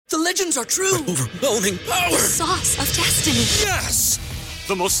The legends are true. Overwhelming power! Sauce of destiny. Yes!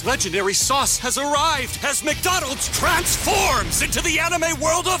 The most legendary sauce has arrived as McDonald's transforms into the anime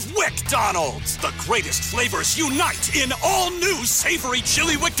world of WickDonald's. The greatest flavors unite in all new savory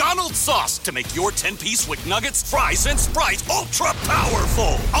chili McDonald's sauce to make your 10-piece Wick Nuggets, fries, and Sprite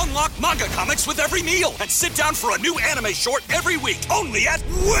ultra-powerful. Unlock manga comics with every meal and sit down for a new anime short every week only at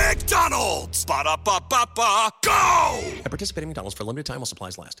WickDonald's. Ba-da-ba-ba-ba, go! At participating McDonald's for a limited time while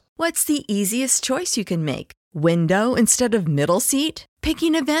supplies last. What's the easiest choice you can make? Window instead of middle seat?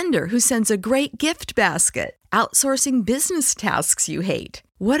 Picking a vendor who sends a great gift basket? Outsourcing business tasks you hate?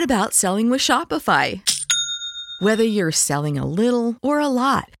 What about selling with Shopify? Whether you're selling a little or a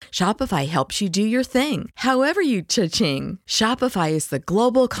lot, Shopify helps you do your thing, however you cha-ching. Shopify is the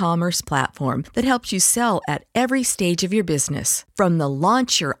global commerce platform that helps you sell at every stage of your business. From the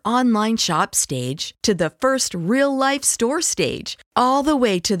launch your online shop stage to the first real-life store stage, all the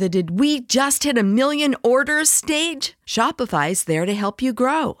way to the did we just hit a million orders stage. Shopify's there to help you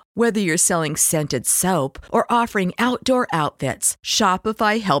grow. Whether you're selling scented soap or offering outdoor outfits,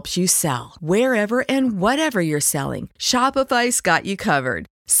 Shopify helps you sell. Wherever and whatever you're selling, Shopify's got you covered.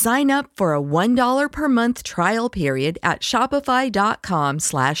 Sign up for a $1 per month trial period at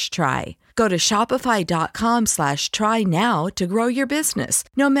shopify.com/try. Go to shopify.com/try now to grow your business,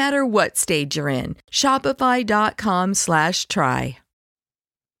 no matter what stage you're in. Shopify.com/try.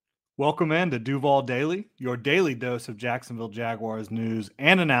 Welcome in to Duval Daily, your daily dose of Jacksonville Jaguars news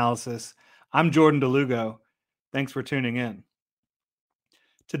and analysis. I'm Jordan DeLugo. Thanks for tuning in.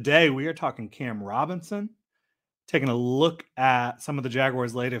 Today, we are talking Cam Robinson, taking a look at some of the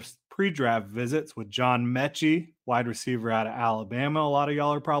Jaguars' latest pre-draft visits with John Metchie, wide receiver out of Alabama, a lot of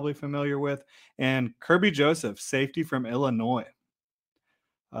y'all are probably familiar with, and Kirby Joseph, safety from Illinois.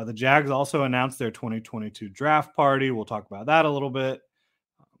 The Jags also announced their 2022 draft party. We'll talk about that a little bit.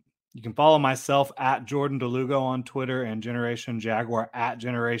 You can follow myself at Jordan DeLugo on Twitter and Generation Jaguar at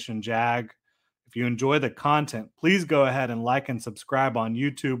Generation Jag. If you enjoy the content, please go ahead and like and subscribe on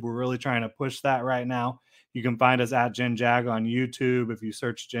YouTube. We're really trying to push that right now. You can find us at Gen Jag on YouTube if you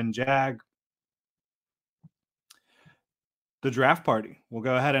search Gen Jag. The draft party. We'll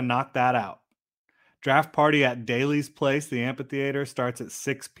go ahead and knock that out. Draft party at Daly's Place, the amphitheater, starts at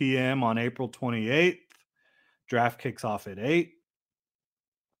 6 p.m. on April 28th. Draft kicks off at 8.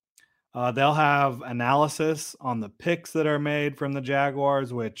 They'll have analysis on the picks that are made from the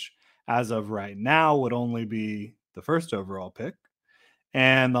Jaguars, which as of right now would only be the first overall pick.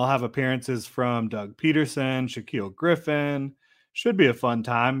 And they'll have appearances from Doug Peterson, Shaquille Griffin. Should be a fun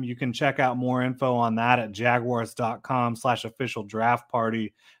time. You can check out more info on that at jaguars.com/official draft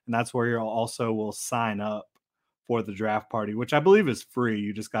party. And that's where you also will sign up for the draft party, which I believe is free.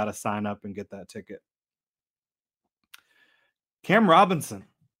 You just got to sign up and get that ticket. Cam Robinson.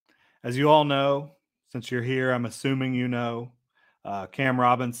 As you all know, since you're here, I'm assuming you know, Cam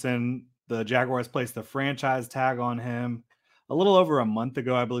Robinson, the Jaguars placed the franchise tag on him a little over a month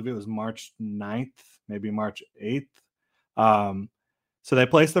ago. I believe it was March 9th, maybe March 8th. So they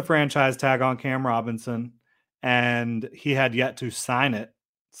placed the franchise tag on Cam Robinson, and he had yet to sign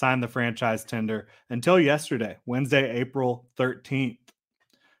the franchise tender until yesterday, Wednesday, April 13th.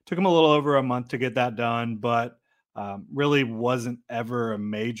 Took him a little over a month to get that done, but really wasn't ever a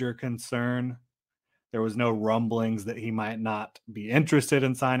major concern. There was no rumblings that he might not be interested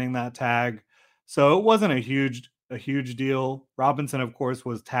in signing that tag. So it wasn't a huge deal. Robinson, of course,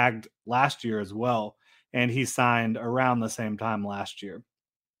 was tagged last year as well, and he signed around the same time last year.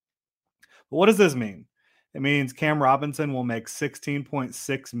 But what does this mean? It means Cam Robinson will make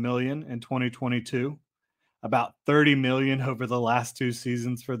 $16.6 million in 2022, about $30 million over the last 2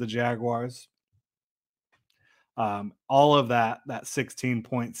 seasons for the Jaguars. All of that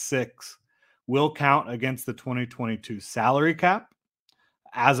 16.6 will count against the 2022 salary cap.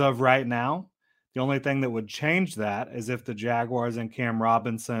 As of right now, the only thing that would change that is if the Jaguars and Cam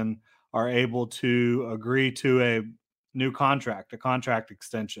Robinson are able to agree to a new contract, a contract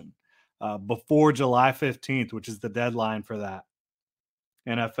extension, before July 15th, which is the deadline for that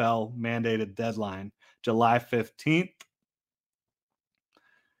NFL mandated deadline, July 15th.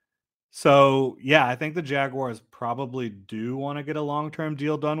 So, yeah, I think the Jaguars probably do want to get a long-term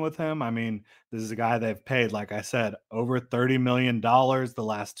deal done with him. I mean, this is a guy they've paid, like I said, over $30 million the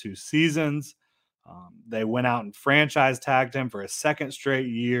last 2 seasons. They went out and franchise tagged him for a second straight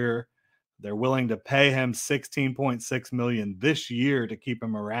year. They're willing to pay him $16.6 million this year to keep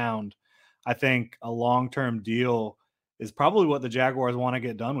him around. I think a long-term deal is probably what the Jaguars want to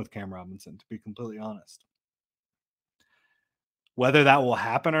get done with Cam Robinson, to be completely honest. Whether that will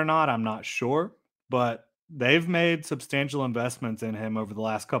happen or not, I'm not sure. But they've made substantial investments in him over the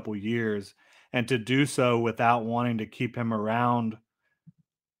last couple years, and to do so without wanting to keep him around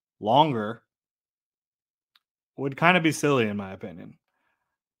longer would kind of be silly, in my opinion.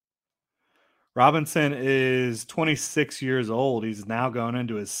 Robinson is 26 years old. He's now going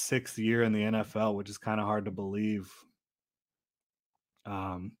into his 6th year in the NFL, which is kind of hard to believe.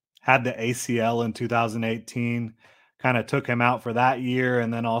 Had the ACL in 2018, kind of took him out for that year,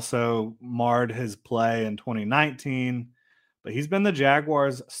 and then also marred his play in 2019. But he's been the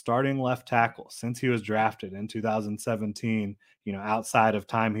Jaguars' starting left tackle since he was drafted in 2017, outside of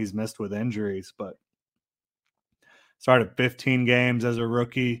time he's missed with injuries. But started 15 games as a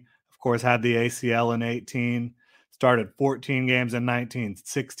rookie, of course, had the ACL in 18, started 14 games in 19,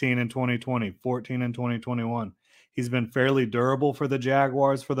 16 in 2020, 14 in 2021. He's been fairly durable for the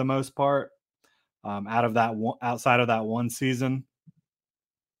Jaguars for the most part, outside of that one season.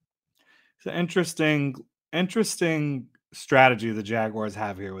 It's an interesting strategy the Jaguars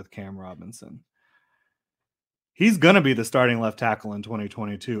have here with Cam Robinson. He's going to be the starting left tackle in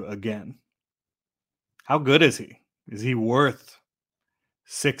 2022 again. How good is he? Is he worth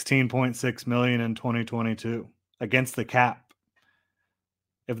 $16.6 million in 2022 against the cap?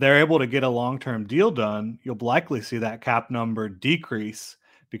 If they're able to get a long-term deal done, you'll likely see that cap number decrease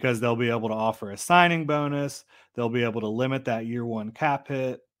because they'll be able to offer a signing bonus. They'll be able to limit that year one cap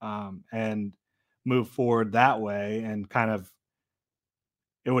hit and move forward that way. And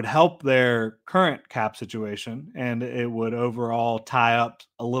it would help their current cap situation, and it would overall tie up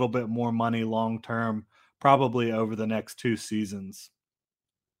a little bit more money long-term, probably over the next 2 seasons.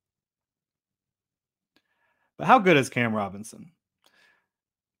 But how good is Cam Robinson?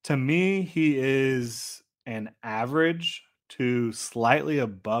 To me, he is an average to slightly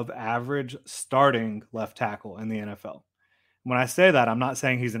above average starting left tackle in the NFL. When I say that, I'm not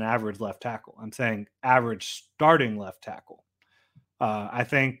saying he's an average left tackle. I'm saying average starting left tackle. I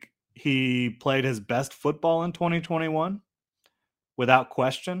think he played his best football in 2021, without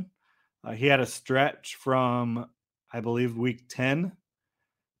question. He had a stretch from, I believe, week 10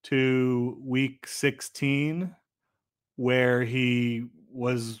 to week 16 where he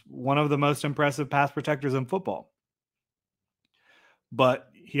was one of the most impressive pass protectors in football. But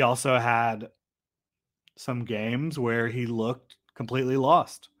he also had some games where he looked completely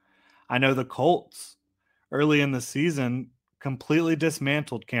lost. I know the Colts early in the season completely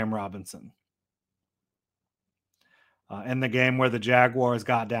dismantled Cam Robinson. In the game where the Jaguars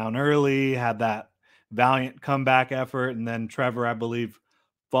got down early, had that valiant comeback effort, and then Trevor, I believe,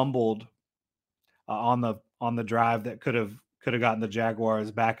 fumbled on the drive that could have gotten the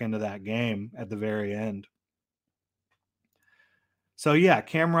Jaguars back into that game at the very end. So yeah,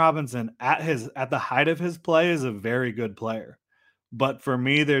 Cam Robinson at the height of his play is a very good player. But for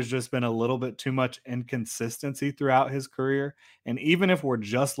me, there's just been a little bit too much inconsistency throughout his career. And even if we're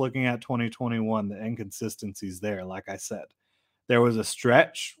just looking at 2021, the inconsistency's there. Like I said, there was a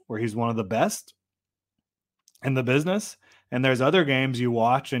stretch where he's one of the best in the business. And there's other games you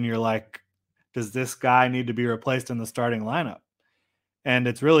watch and you're like, does this guy need to be replaced in the starting lineup? And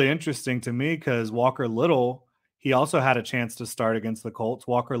it's really interesting to me because Walker Little, he also had a chance to start against the Colts.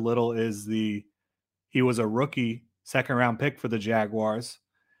 Walker Little he was a rookie second-round pick for the Jaguars.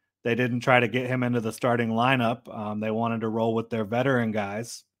 They didn't try to get him into the starting lineup. They wanted to roll with their veteran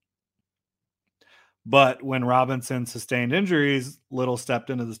guys. But when Robinson sustained injuries, Little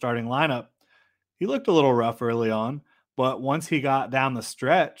stepped into the starting lineup. He looked a little rough early on, but once he got down the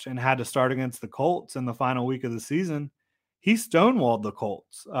stretch and had to start against the Colts in the final week of the season, he stonewalled the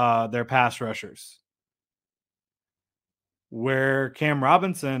Colts, their pass rushers. Where Cam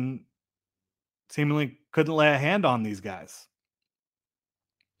Robinson seemingly couldn't lay a hand on these guys.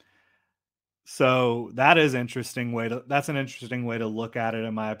 So that's an interesting way to look at it,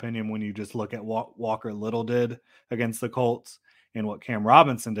 in my opinion, when you just look at what Walker Little did against the Colts and what Cam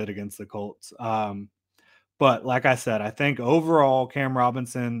Robinson did against the Colts. But like I said, I think overall Cam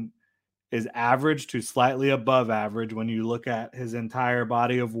Robinson is average to slightly above average when you look at his entire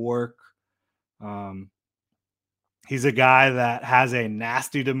body of work. He's a guy that has a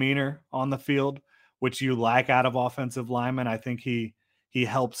nasty demeanor on the field, which you like out of offensive linemen. I think he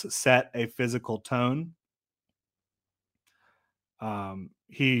helps set a physical tone.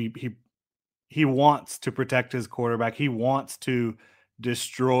 He wants to protect his quarterback. He wants to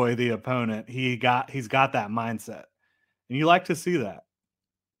destroy the opponent. He's got that mindset, and you like to see that.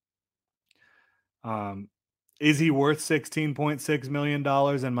 Is he worth $16.6 million?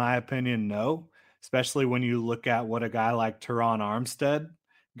 In my opinion, no. Especially when you look at what a guy like Teron Armstead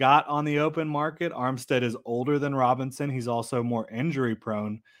got on the open market. Armstead is older than Robinson. He's also more injury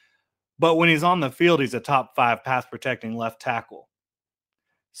prone. But when he's on the field, he's a top 5 pass protecting left tackle.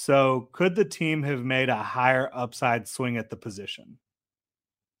 So could the team have made a higher upside swing at the position?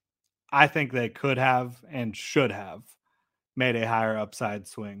 I think they could have and should have made a higher upside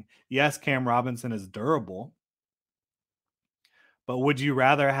swing. Yes, Cam Robinson is durable, but would you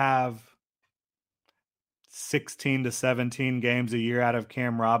rather have 16 to 17 games a year out of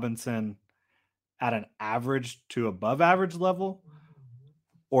Cam Robinson at an average to above average level,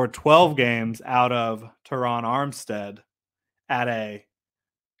 or 12 games out of Teron Armstead at a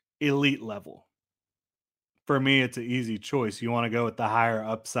elite level? For me, it's an easy choice. You want to go with the higher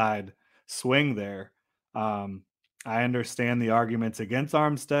upside swing there. I understand the arguments against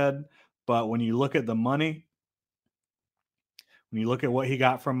Armstead, but when you look at the money, when you look at what he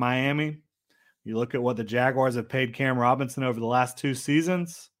got from Miami, you look at what the Jaguars have paid Cam Robinson over the last 2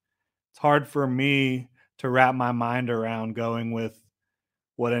 seasons, it's hard for me to wrap my mind around going with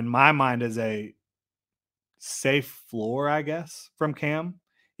what in my mind is a safe floor, I guess, from Cam,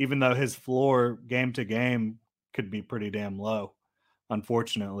 even though his floor game to game could be pretty damn low,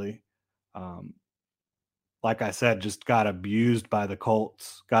 unfortunately. Like I said, just got abused by the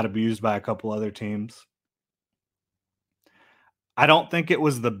Colts, got abused by a couple other teams. I don't think it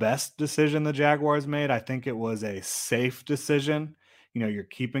was the best decision the Jaguars made. I think it was a safe decision. You know, you're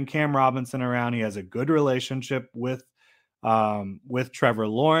keeping Cam Robinson around. He has a good relationship with Trevor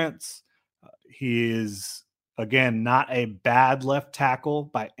Lawrence. He is, again, not a bad left tackle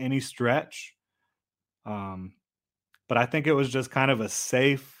by any stretch. But I think it was just kind of a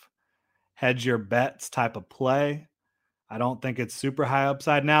safe hedge your bets type of play. I don't think it's super high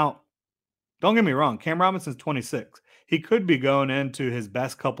upside. Now, don't get me wrong, Cam Robinson's 26. He could be going into his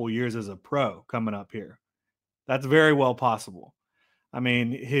best couple years as a pro coming up here. That's very well possible. I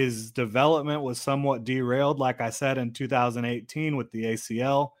mean, his development was somewhat derailed, like I said, in 2018 with the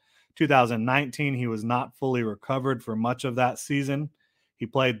ACL. 2019, he was not fully recovered for much of that season. He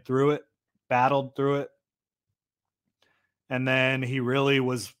played through it, battled through it. And then he really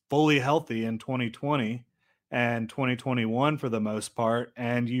was fully healthy in 2020 and 2021 for the most part.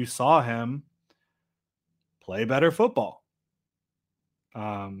 And you saw him play better football.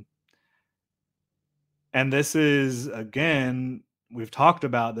 And this is, again, we've talked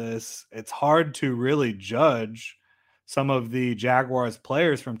about this. It's hard to really judge some of the Jaguars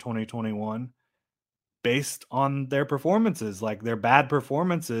players from 2021 based on their performances. Like, their bad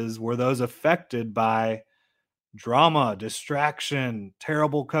performances, were those affected by drama, distraction,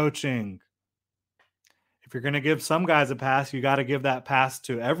 terrible coaching? If you're going to give some guys a pass, you got to give that pass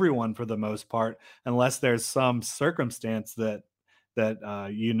to everyone for the most part, unless there's some circumstance that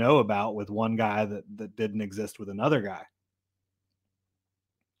you know about with one guy that didn't exist with another guy.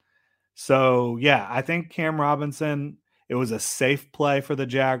 So, yeah, I think Cam Robinson, it was a safe play for the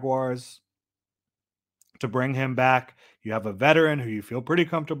Jaguars to bring him back. You have a veteran who you feel pretty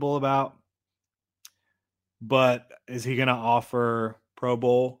comfortable about. But is he going to offer Pro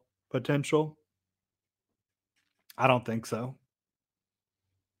Bowl potential? I don't think so.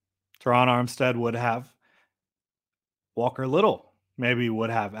 Teron Armstead would have. Walker Little maybe would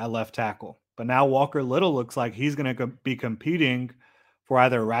have at left tackle. But now Walker Little looks like he's going to be competing for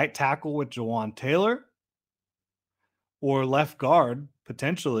either right tackle with Jawan Taylor or left guard,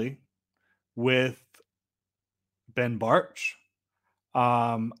 potentially, with Ben Bartch.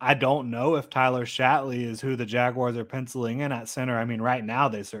 I don't know if Tyler Shatley is who the Jaguars are penciling in at center. I mean, right now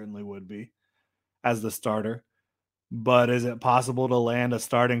they certainly would be as the starter. But is it possible to land a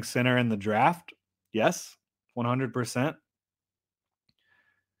starting center in the draft? Yes, 100%.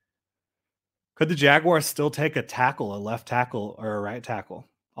 Could the Jaguars still take a tackle, a left tackle or a right tackle?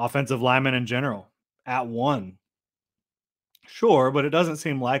 Offensive lineman in general at 1? Sure, but it doesn't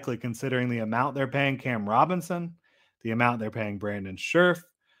seem likely considering the amount they're paying Cam Robinson, the amount they're paying Brandon Scherf,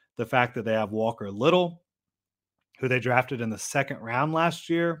 the fact that they have Walker Little, who they drafted in the 2nd round last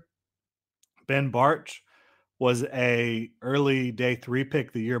year. Ben Bartch was a early day 3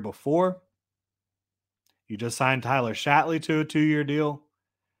 pick the year before. You just signed Tyler Shatley to a 2-year deal.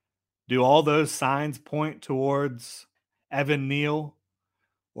 Do all those signs point towards Evan Neal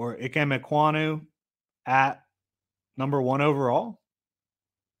or Ikem Ekwonu at number 1 overall?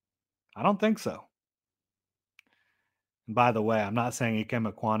 I don't think so. And by the way, I'm not saying Ikem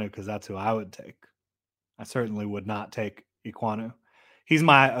Ekwonu because that's who I would take. I certainly would not take Ekwonu. He's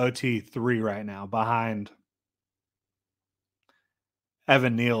my OT3 right now, behind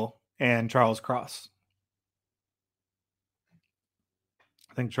Evan Neal and Charles Cross.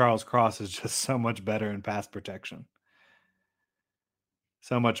 I think Charles Cross is just so much better in pass protection.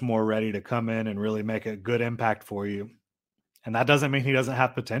 So much more ready to come in and really make a good impact for you. And that doesn't mean he doesn't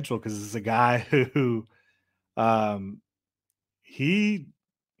have potential, because this is a guy who he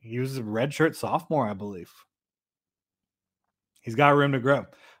was a redshirt sophomore, I believe. He's got room to grow.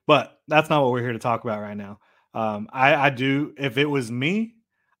 But that's not what we're here to talk about right now. I do, if it was me,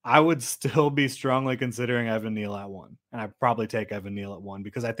 I would still be strongly considering Evan Neal at 1. And I'd probably take Evan Neal at 1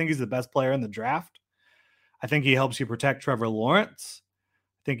 because I think he's the best player in the draft. I think he helps you protect Trevor Lawrence.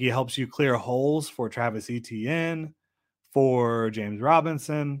 I think he helps you clear holes for Travis Etienne, for James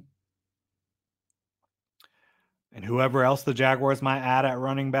Robinson, and whoever else the Jaguars might add at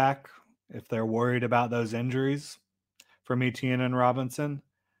running back if they're worried about those injuries from Etienne and Robinson.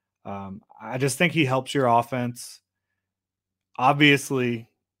 I just think he helps your offense. Obviously,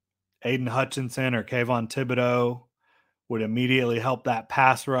 Aiden Hutchinson or Kayvon Thibodeau would immediately help that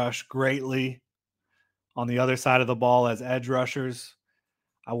pass rush greatly on the other side of the ball as edge rushers.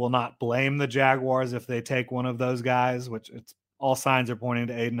 I will not blame the Jaguars if they take one of those guys, which it's all signs are pointing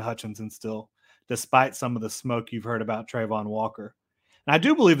to Aiden Hutchinson still, despite some of the smoke you've heard about Trayvon Walker. And I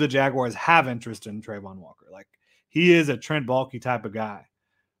do believe the Jaguars have interest in Trayvon Walker. Like, he is a Trent Baalke type of guy.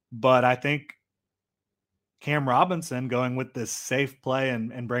 But I think Cam Robinson, going with this safe play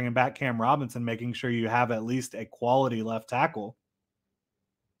and bringing back Cam Robinson, making sure you have at least a quality left tackle.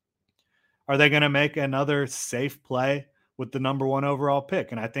 Are they going to make another safe play with the number 1 overall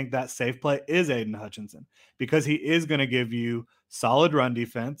pick? And I think that safe play is Aiden Hutchinson, because he is going to give you solid run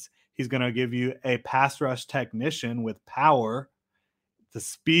defense. He's going to give you a pass rush technician with power, the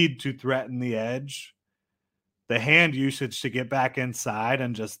speed to threaten the edge, the hand usage to get back inside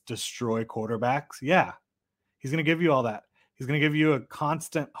and just destroy quarterbacks. Yeah, he's going to give you all that. He's going to give you a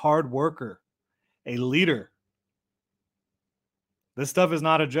constant hard worker, a leader. This stuff is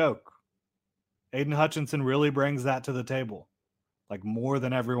not a joke. Aiden Hutchinson really brings that to the table, like more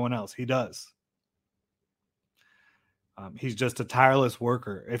than everyone else. He does. He's just a tireless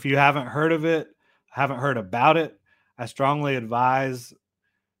worker. If you haven't heard of it, haven't heard about it, I strongly advise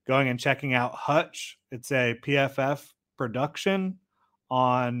going and checking out Hutch. It's a PFF production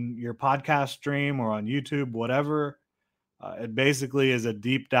on your podcast stream or on YouTube, whatever. It basically is a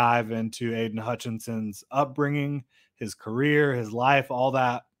deep dive into Aiden Hutchinson's upbringing, his career, his life, all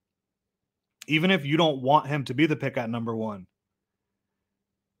that. Even if you don't want him to be the pick at number 1,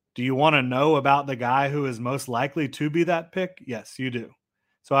 do you want to know about the guy who is most likely to be that pick? Yes, you do.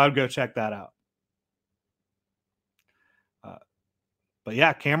 So I would go check that out. But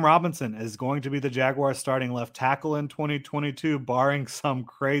yeah, Cam Robinson is going to be the Jaguars starting left tackle in 2022, barring some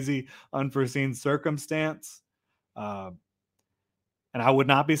crazy unforeseen circumstance. And I would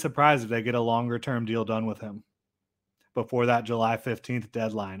not be surprised if they get a longer-term deal done with him before that July 15th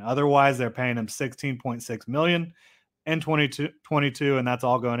deadline. Otherwise, they're paying him $16.6 million in 2022, and that's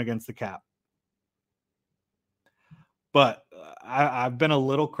all going against the cap. But I've been a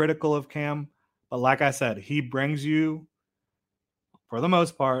little critical of Cam, but like I said, he brings you, for the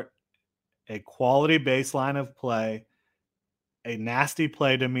most part, a quality baseline of play, a nasty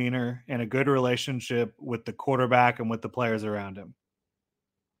play demeanor, and a good relationship with the quarterback and with the players around him.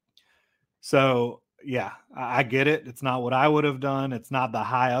 So, yeah, I get it. It's not what I would have done. It's not the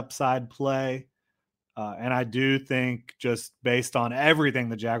high upside play. And I do think, just based on everything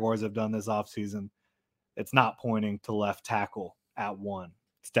the Jaguars have done this offseason, it's not pointing to left tackle at 1.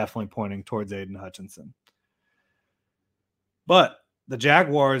 It's definitely pointing towards Aiden Hutchinson. But the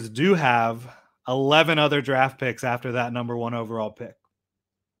Jaguars do have 11 other draft picks after that number 1 overall pick.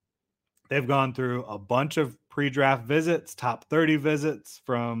 They've gone through a bunch of pre-draft visits, top 30 visits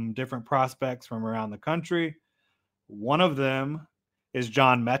from different prospects from around the country. One of them is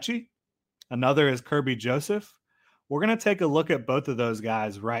John Metchie. Another is Kirby Joseph. We're going to take a look at both of those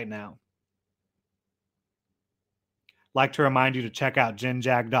guys right now. Like to remind you to check out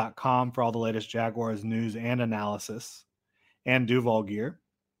genjag.com for all the latest Jaguars news and analysis, and Duval gear.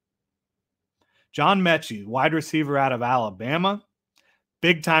 John Metchie, wide receiver out of Alabama,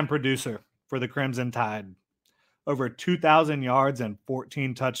 big-time producer for the Crimson Tide. Over 2,000 yards and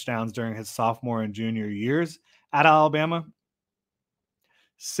 14 touchdowns during his sophomore and junior years at Alabama.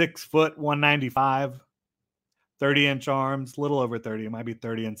 6 foot, 195, 30-inch arms, little over 30. It might be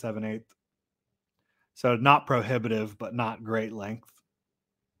 30 and 7/8. So not prohibitive, but not great length.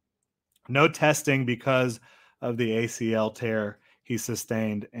 No testing because of the ACL tear he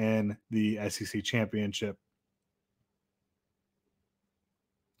sustained in the SEC championship.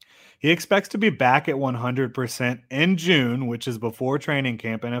 He expects to be back at 100% in June, which is before training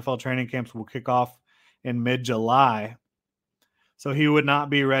camp. NFL training camps will kick off in mid-July. So he would not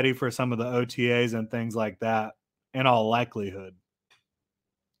be ready for some of the OTAs and things like that in all likelihood.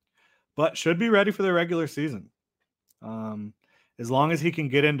 But should be ready for the regular season. as long as he can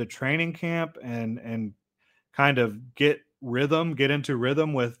get into training camp and kind of get into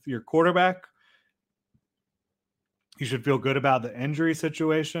rhythm with your quarterback, you should feel good about the injury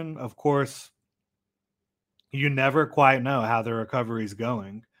situation. Of course, you never quite know how the recovery is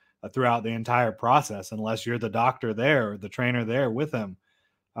going throughout the entire process unless you're the doctor there or the trainer there with him.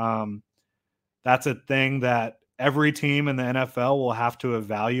 That's a thing that every team in the NFL will have to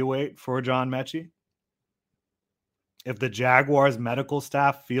evaluate for John Metchie. If the Jaguars medical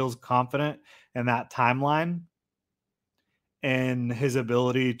staff feels confident in that timeline and his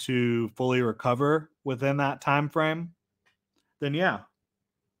ability to fully recover within that time frame, then yeah,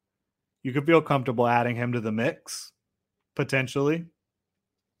 you could feel comfortable adding him to the mix, potentially.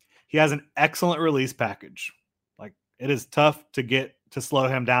 He has an excellent release package. Like, it is tough to get to slow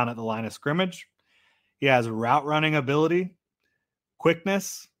him down at the line of scrimmage. He has route running ability,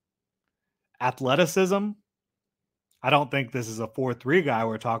 quickness, athleticism. I don't think this is a 4-3 guy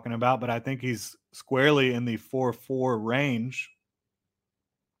we're talking about, but I think he's squarely in the 4-4 range.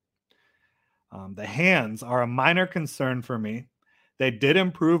 The hands are a minor concern for me. They did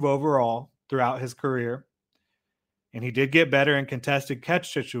improve overall throughout his career, and he did get better in contested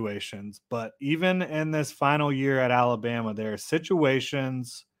catch situations. But even in this final year at Alabama, there are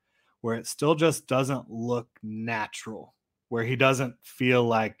situations where it still just doesn't look natural, where he doesn't feel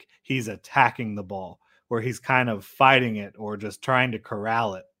like he's attacking the ball, where he's kind of fighting it or just trying to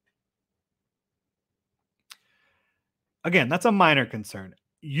corral it. Again, that's a minor concern.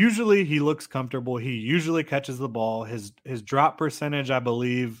 Usually he looks comfortable. He usually catches the ball. His drop percentage, I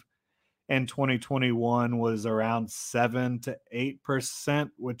believe, in 2021 was around 7 to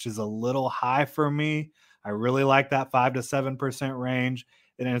 8%, which is a little high for me. I really like that 5 to 7% range.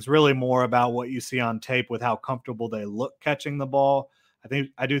 And it's really more about what you see on tape with how comfortable they look catching the ball.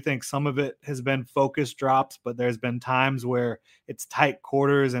 I do think some of it has been focus drops, but there's been times where it's tight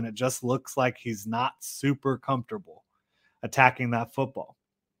quarters and it just looks like he's not super comfortable attacking that football.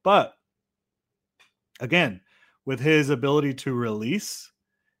 But again, with his ability to release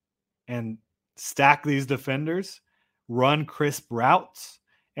and stack these defenders, run crisp routes,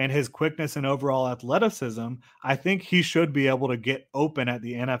 and his quickness and overall athleticism, I think he should be able to get open at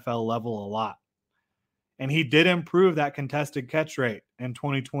the NFL level a lot. And he did improve that contested catch rate in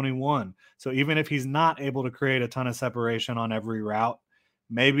 2021. So even if he's not able to create a ton of separation on every route,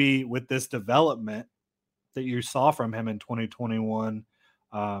 maybe with this development that you saw from him in 2021,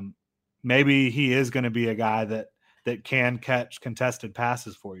 maybe he is going to be a guy that can catch contested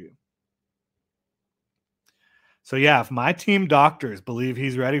passes for you. So yeah, if my team doctors believe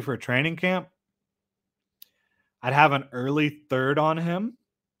he's ready for training camp, I'd have an early third on him,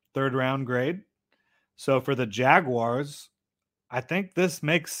 3rd round grade. So for the Jaguars, I think this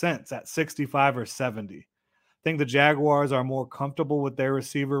makes sense at 65 or 70. I think the Jaguars are more comfortable with their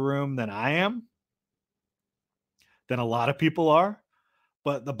receiver room than I am, than a lot of people are.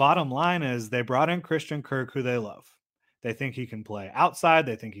 But the bottom line is they brought in Christian Kirk, who they love. They think he can play outside.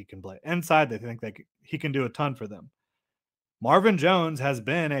 They think he can play inside. They think he can do a ton for them. Marvin Jones has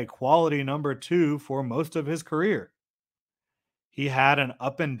been a quality number 2 for most of his career. He had an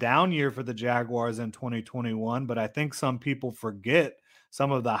up and down year for the Jaguars in 2021, but I think some people forget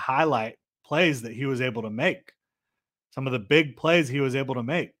some of the highlight plays that he was able to make, some of the big plays he was able to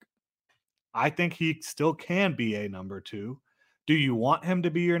make. I think he still can be a number 2. Do you want him to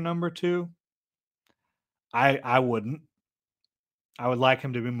be your number 2? I wouldn't. I would like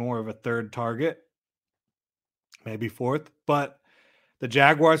him to be more of a 3rd target, maybe 4th, but the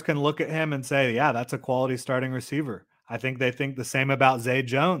Jaguars can look at him and say, yeah, that's a quality starting receiver. I think they think the same about Zay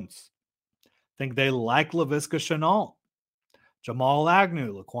Jones. I think they like Laviska Shenault, Jamal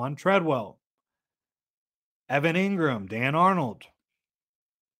Agnew, Laquan Treadwell, Evan Ingram, Dan Arnold.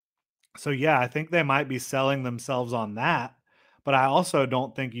 So yeah, I think they might be selling themselves on that. But I also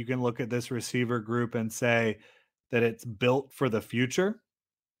don't think you can look at this receiver group and say that it's built for the future.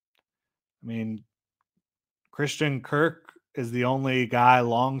 I mean, Christian Kirk is the only guy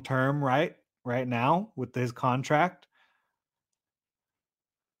long-term right now with his contract.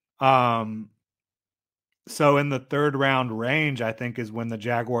 So in the 3rd round range, I think is when the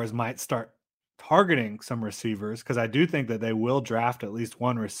Jaguars might start targeting some receivers, because I do think that they will draft at least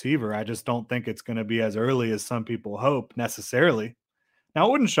one receiver. I just don't think it's going to be as early as some people hope necessarily. Now,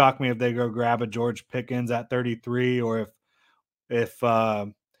 it wouldn't shock me if they go grab a George Pickens at 33, or if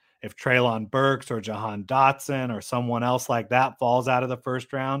Treylon Burks or Jahan Dotson or someone else like that falls out of the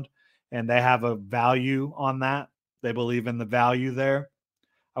 1st round and they have a value on that. They believe in the value there.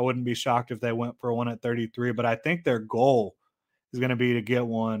 I wouldn't be shocked if they went for one at 33, but I think their goal is going to be to get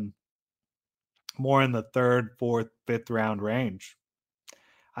one more in the third, fourth, fifth round range.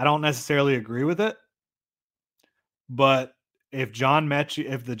 I don't necessarily agree with it, but if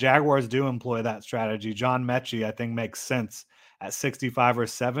the Jaguars do employ that strategy, John Metchie, I think, makes sense at 65 or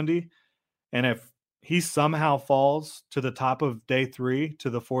 70. And if he somehow falls to the top of day 3 to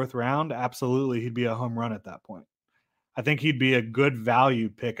the 4th round, absolutely he'd be a home run at that point. I think he'd be a good value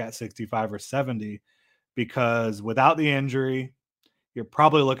pick at 65 or 70 because without the injury, you're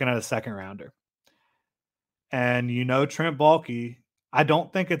probably looking at a second rounder. And Trent Baalke, I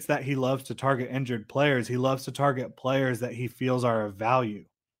don't think it's that he loves to target injured players. He loves to target players that he feels are of value.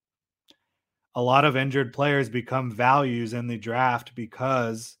 A lot of injured players become values in the draft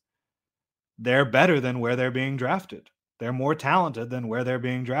because they're better than where they're being drafted. They're more talented than where they're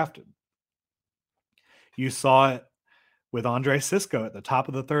being drafted. You saw it with Andre Sisco at the top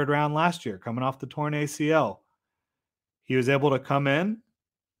of the 3rd round last year, coming off the torn ACL. He was able to come in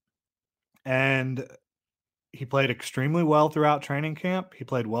and he played extremely well throughout training camp. He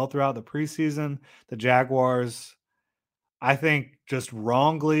played well throughout the preseason. The Jaguars, I think, just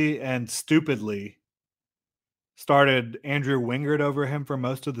wrongly and stupidly started Andrew Wingard over him for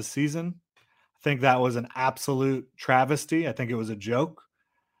most of the season. I think that was an absolute travesty. I think it was a joke.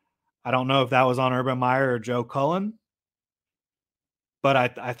 I don't know if that was on Urban Meyer or Joe Cullen, but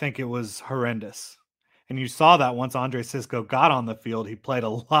I think it was horrendous. And you saw that once Andre Sisco got on the field, he played a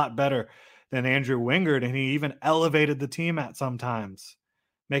lot better than Andrew Wingard, and he even elevated the team at sometimes,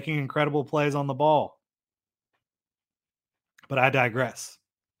 making incredible plays on the ball. But I digress.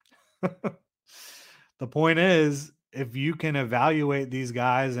 The point is, if you can evaluate these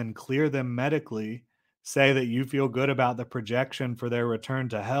guys and clear them medically, say that you feel good about the projection for their return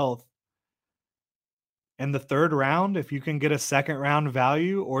to health, in the 3rd round, if you can get a 2nd round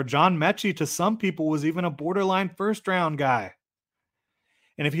value, or John Metchie to some people was even a borderline 1st round guy.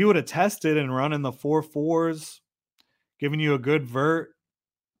 And if he would have tested and run in the 4.4s, given you a good vert,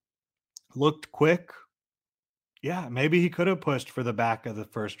 looked quick, yeah, maybe he could have pushed for the back of the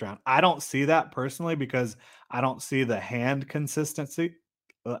 1st round. I don't see that personally because I don't see the hand consistency.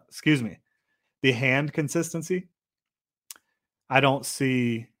 The hand consistency. I don't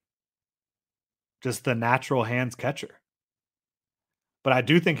see just the natural hands catcher. But I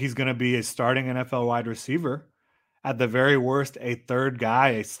do think he's going to be a starting NFL wide receiver, at the very worst, a 3rd guy,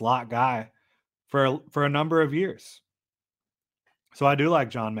 a slot guy for a number of years. So I do like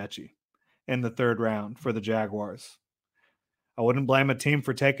John Metchie in the 3rd round for the Jaguars. I wouldn't blame a team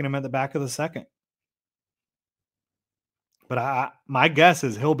for taking him at the back of the 2nd. But my guess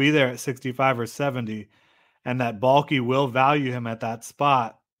is he'll be there at 65 or 70, and that Baalke will value him at that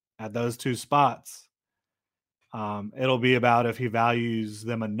spot, at those 2 spots. It'll be about if he values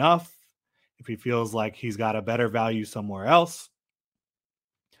them enough, if he feels like he's got a better value somewhere else,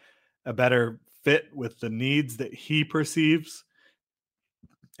 a better fit with the needs that he perceives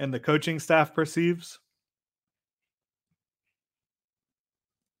and the coaching staff perceives.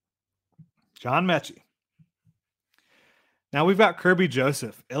 John Metchie. Now we've got Kirby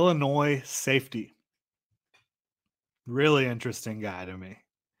Joseph, Illinois safety. Really interesting guy to me.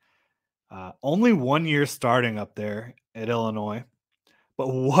 Only 1 year starting up there at Illinois, but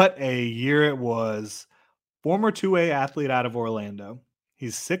what a year it was. Former 2A athlete out of Orlando.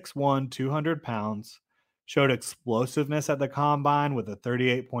 He's 6'1", 200 pounds, showed explosiveness at the combine with a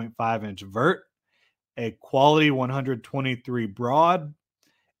 38.5-inch vert, a quality 123 broad,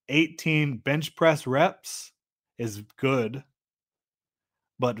 18 bench press reps is good,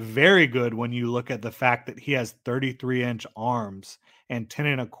 but very good when you look at the fact that he has 33-inch arms and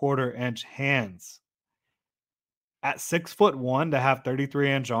 10.25-inch hands. At 6'1" to have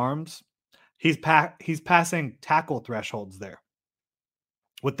 33-inch arms, he's passing tackle thresholds there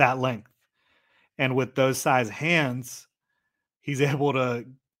with that length. And with those size hands, he's able to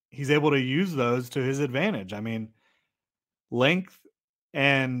use those to his advantage. I mean, length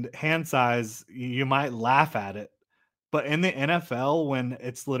and hand size, you might laugh at it, but in the NFL, when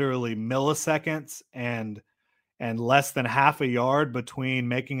it's literally milliseconds and less than half a yard between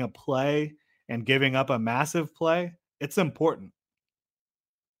making a play and giving up a massive play, it's important.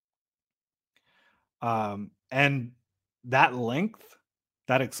 And that length,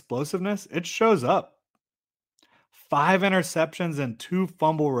 that explosiveness, it shows up. 5 interceptions and 2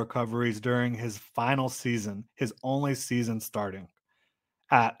 fumble recoveries during his final season, his only season starting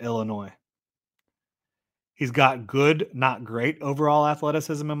at Illinois. He's got good, not great overall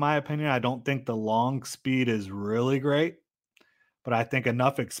athleticism, in my opinion. I don't think the long speed is really great, but I think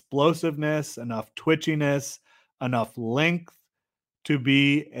enough explosiveness, enough twitchiness, enough length to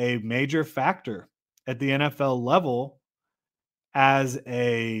be a major factor at the NFL level as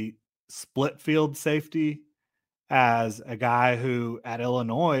a split field safety as a guy who at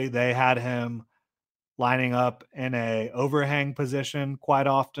Illinois, they had him lining up in a overhang position quite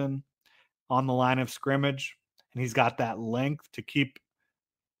often on the line of scrimmage. And he's got that length to keep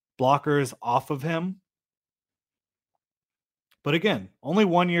blockers off of him. But again, only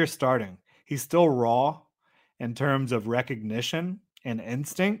 1 year starting. He's still raw in terms of recognition and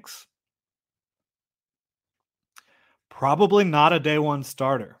instincts. Probably not a day one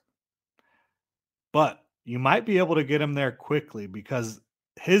starter. But you might be able to get him there quickly because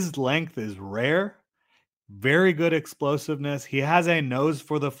his length is rare. Very good explosiveness. He has a nose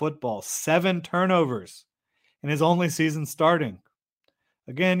for the football. 7 turnovers in his only season starting.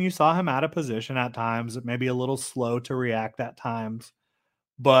 Again, you saw him out of position at times, maybe a little slow to react at times,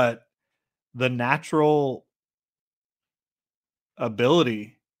 but the natural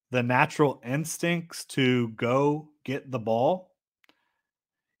ability, the natural instincts to go get the ball,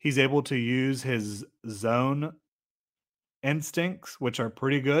 he's able to use his zone instincts, which are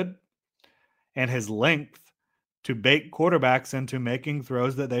pretty good, and his length to bait quarterbacks into making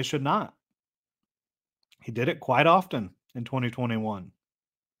throws that they should not. He did it quite often in 2021.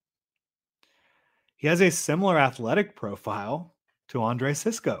 He has a similar athletic profile to Andre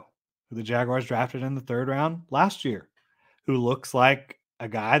Sisco, who the Jaguars drafted in the 3rd round last year, who looks like a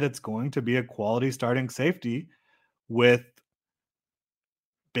guy that's going to be a quality starting safety with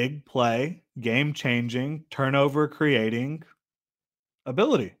big play, game-changing, turnover-creating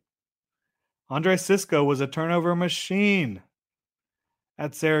ability. Andre Sisco was a turnover machine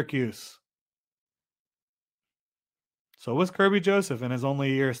at Syracuse. So was Kirby Joseph in his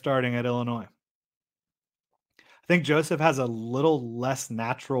only year starting at Illinois. I think Joseph has a little less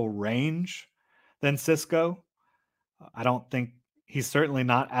natural range than Sisco. I don't think he's certainly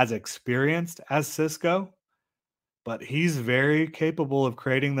not as experienced as Sisco, but he's very capable of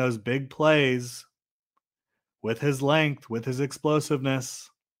creating those big plays with his length, with his explosiveness,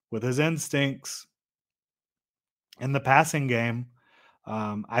 with his instincts. In the passing game,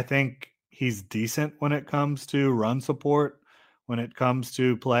 I think he's decent when it comes to run support, when it comes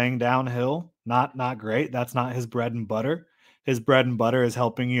to playing downhill. Not great. That's not his bread and butter. His bread and butter is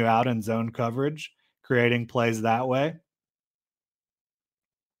helping you out in zone coverage, creating plays that way.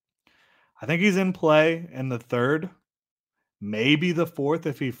 I think he's in play in the 3rd, maybe the 4th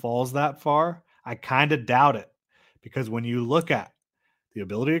if he falls that far. I kind of doubt it because when you look at the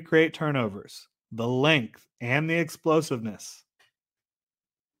ability to create turnovers, the length, and the explosiveness,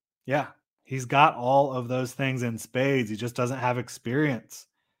 yeah, he's got all of those things in spades. He just doesn't have experience.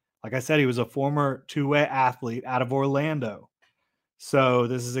 Like I said, he was a former two-way athlete out of Orlando. So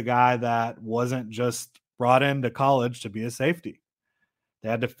this is a guy that wasn't just brought into college to be a safety. They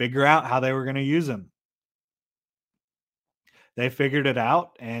had to figure out how they were going to use him. They figured it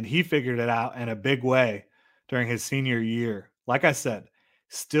out, and he figured it out in a big way during his senior year. Like I said,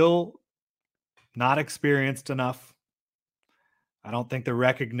 still not experienced enough. I don't think the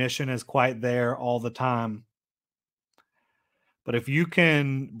recognition is quite there all the time. But if you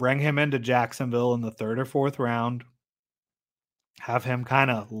can bring him into Jacksonville in the 3rd or 4th round, have him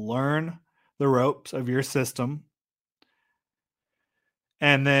kind of learn the ropes of your system,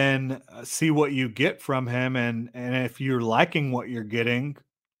 and then see what you get from him. And if you're liking what you're getting,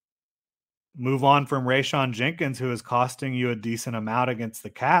 move on from Rayshon Jenkins, who is costing you a decent amount against the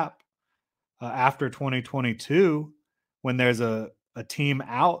cap after 2022, when there's a team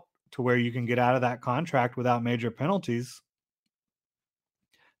out to where you can get out of that contract without major penalties.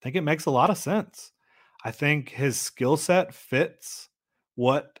 I think it makes a lot of sense. I think his skill set fits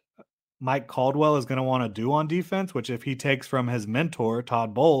what Mike Caldwell is going to want to do on defense, which if he takes from his mentor,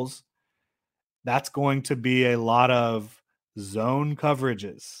 Todd Bowles, that's going to be a lot of zone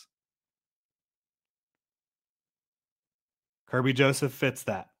coverages. Kirby Joseph fits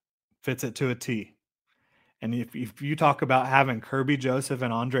it to a T. And if you talk about having Kirby Joseph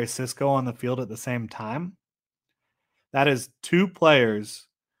and Andre Sisco on the field at the same time, that is 2 players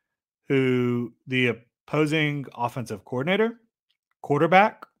who the opposing offensive coordinator,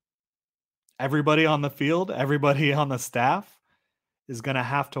 quarterback, everybody on the field, everybody on the staff is going to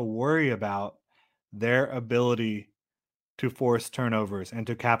have to worry about their ability to force turnovers and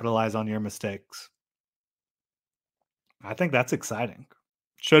to capitalize on your mistakes. I think that's exciting.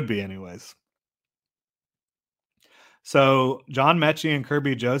 Should be anyways. So John Metchie and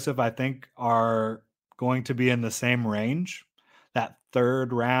Kirby Joseph, I think, are going to be in the same range. That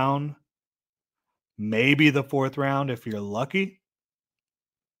 3rd round, maybe the 4th round if you're lucky.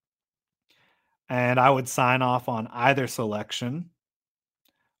 And I would sign off on either selection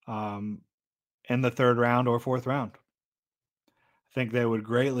in the 3rd round or 4th round. I I think they would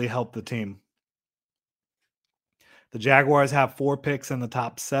greatly help the team. The Jaguars have 4 picks in the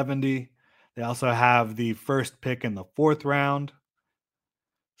top 70. They also have the first pick in the 4th round.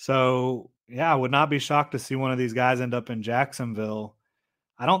 So, yeah, I would not be shocked to see one of these guys end up in Jacksonville.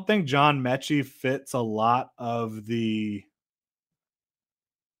 I don't think John Metchie fits a lot of the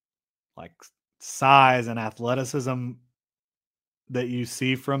size and athleticism that you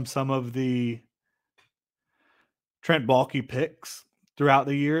see from some of the Trent Baalke picks throughout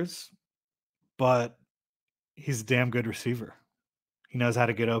the years, but he's a damn good receiver. He knows how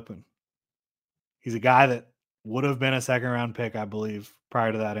to get open. He's a guy that would have been a 2nd round pick, I believe,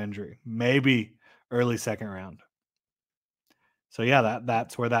 prior to that injury. Maybe early 2nd round. So yeah,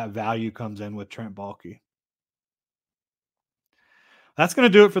 that's where that value comes in with Trent Baalke. That's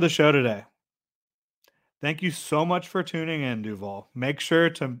going to do it for the show today. Thank you so much for tuning in, Duval. Make sure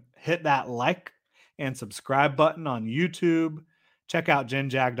to hit that like and subscribe button on YouTube. Check out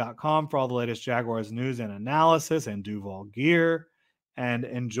genjag.com for all the latest Jaguars news and analysis and Duval gear. And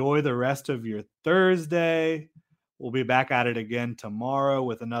enjoy the rest of your Thursday. We'll be back at it again tomorrow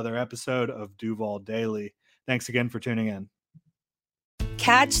with another episode of Duval Daily. Thanks again for tuning in.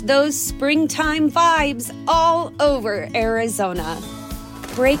 Catch those springtime vibes all over Arizona.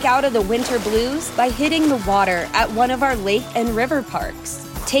 Break out of the winter blues by hitting the water at one of our lake and river parks.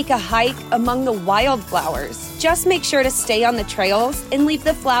 Take a hike among the wildflowers. Just make sure to stay on the trails and leave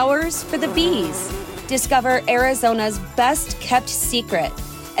the flowers for the bees. Discover Arizona's best-kept secret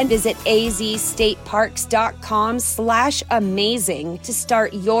and visit azstateparks.com/amazing to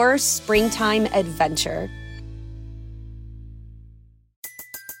start your springtime adventure.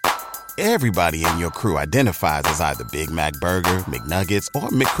 Everybody in your crew identifies as either Big Mac Burger, McNuggets, or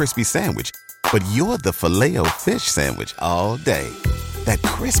McCrispy Sandwich. But you're the Filet-O-Fish Sandwich all day. That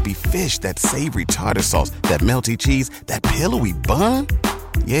crispy fish, that savory tartar sauce, that melty cheese, that pillowy bun.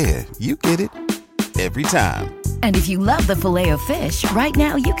 Yeah, you get it. Every time. And if you love the Filet-O-Fish, right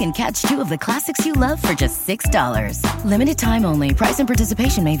now you can catch 2 of the classics you love for just $6. Limited time only. Price and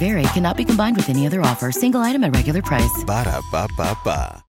participation may vary. Cannot be combined with any other offer. Single item at regular price. Ba-da-ba-ba-ba.